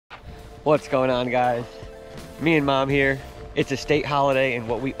What's going on, guys? Me and Mom here. It's a state holiday, and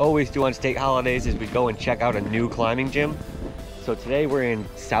what we always do on state holidays is we go and check out a new climbing gym. So today we're in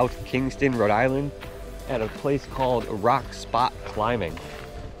South Kingston, Rhode Island, at a place called Rock Spot Climbing.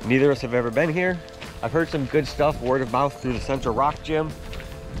 Neither of us have ever been here. I've heard some good stuff, word of mouth, through the Central Rock Gym.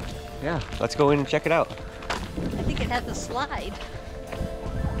 Yeah, let's go in and check it out. I think it has a slide.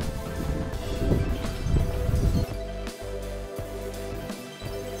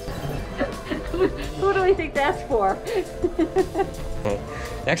 Who do we think that's for? They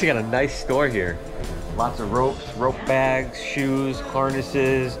actually got a nice store here. Lots of ropes, rope bags, shoes,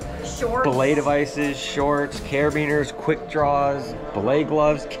 harnesses, Shorts. belay devices, shorts, carabiners, quick draws, belay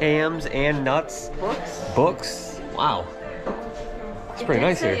gloves, cams, and nuts. Books. Books. Wow. It's pretty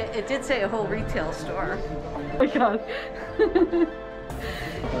nice here. It did say a whole retail store. Oh my God.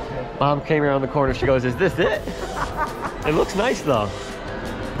 Mom came around the corner. She goes, "Is this it?" It looks nice though.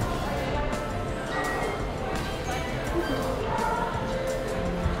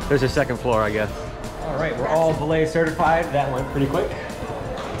 There's a second floor, I guess. All right, we're all belay certified. That went pretty quick.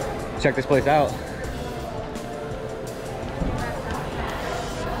 Check this place out.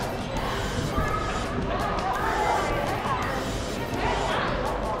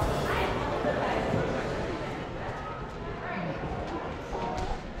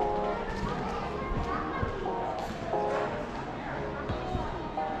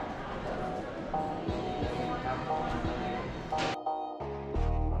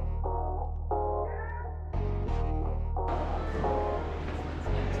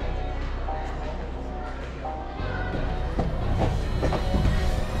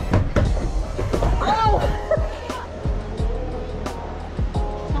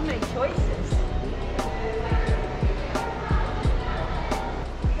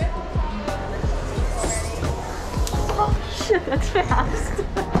 That's fast.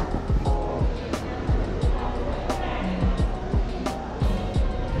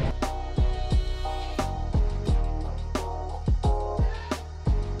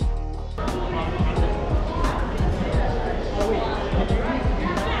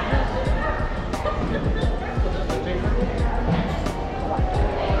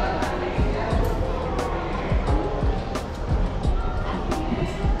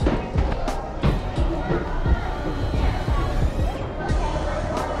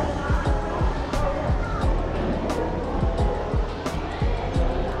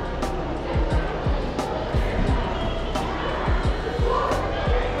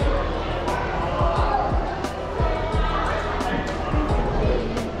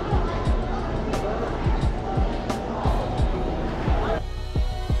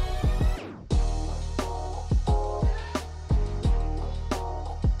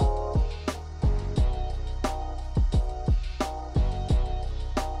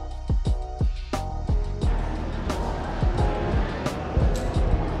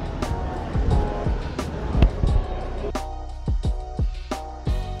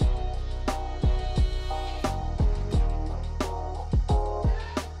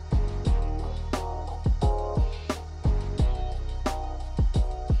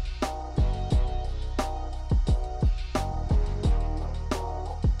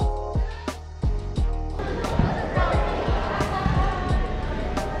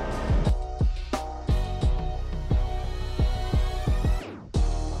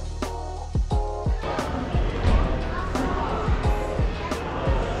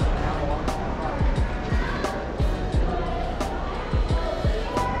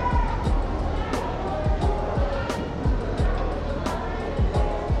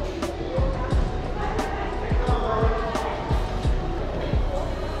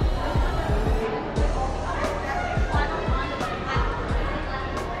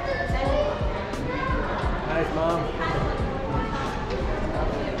 Mom.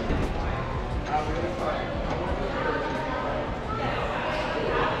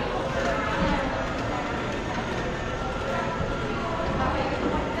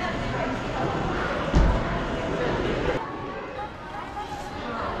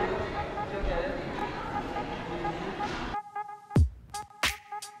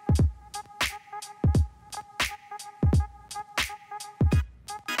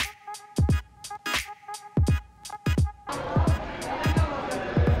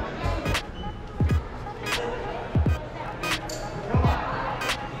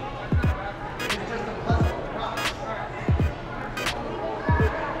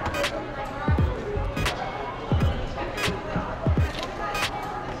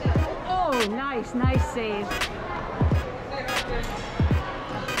 Nice save.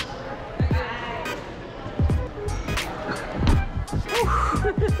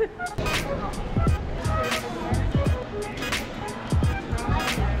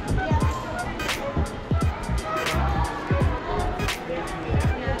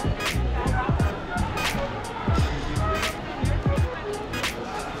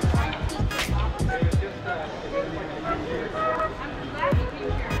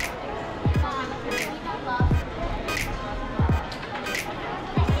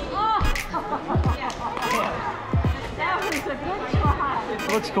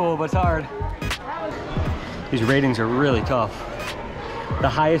 Looks cool, but it's hard. These ratings are really tough. The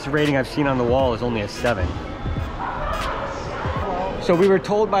highest rating I've seen on the wall is only a 7. So we were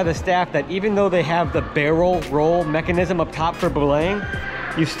told by the staff that even though they have the barrel roll mechanism up top for belaying,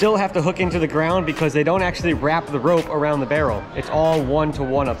 you still have to hook into the ground because they don't actually wrap the rope around the barrel. It's all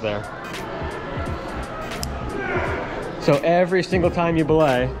 1-to-1 up there. So every single time you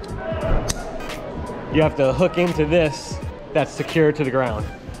belay, you have to hook into this that's secured to the ground.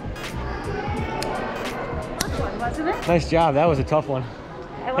 Tough one, wasn't it? Nice job, that was a tough one.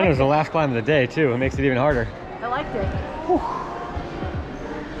 I think liked it was the it. last climb of the day too. It makes it even harder. I liked it. Whew.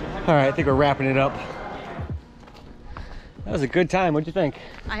 All right, I think we're wrapping it up. That was a good time. What'd you think?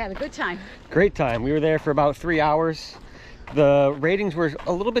 I had a good time. Great time. We were there for about 3 hours. The ratings were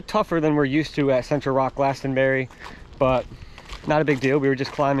a little bit tougher than we're used to at Central Rock Glastonbury, but not a big deal. We were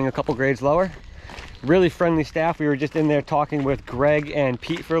just climbing a couple grades lower. Really friendly staff. We were just in there talking with Greg and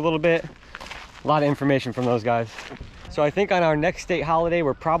Pete for a little bit. A lot of information from those guys. So I think on our next state holiday,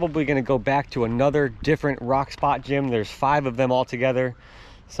 we're probably going to go back to another different rock spot gym. There's 5 of them all together.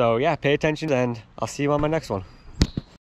 So yeah, pay attention and I'll see you on my next one.